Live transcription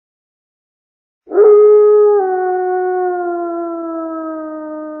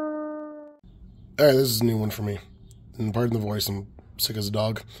Alright, this is a new one for me. And pardon the voice, I'm sick as a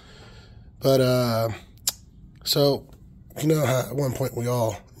dog. But, so, you know how at one point we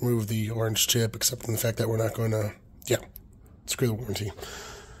all removed the orange chip, except in the fact that we're not going to, screw the warranty.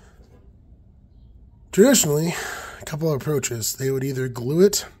 Traditionally, a couple of approaches. They would either glue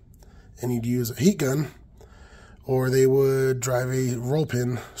it, and you'd use a heat gun, or they would drive a roll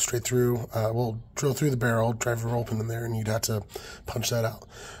pin straight through, drill through the barrel, drive a roll pin in there, and you'd have to punch that out.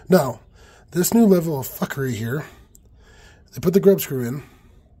 Now, this new level of fuckery here, they put the grub screw in,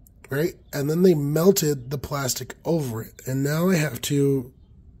 right? And then they melted the plastic over it. And now I have to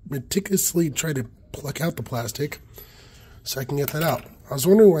meticulously try to pluck out the plastic so I can get that out. I was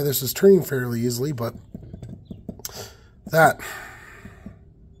wondering why this is turning fairly easily, but that,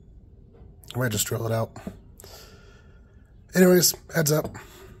 I might just drill it out. Anyways, heads up.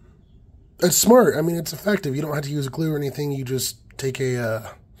 It's smart. I mean, it's effective. You don't have to use glue or anything. You just take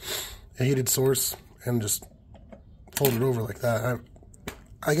a heated source and just fold it over like that.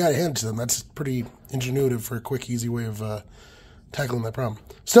 I gotta hand it to them. That's pretty ingenuitive for a quick, easy way of tackling that problem.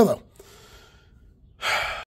 Still, though,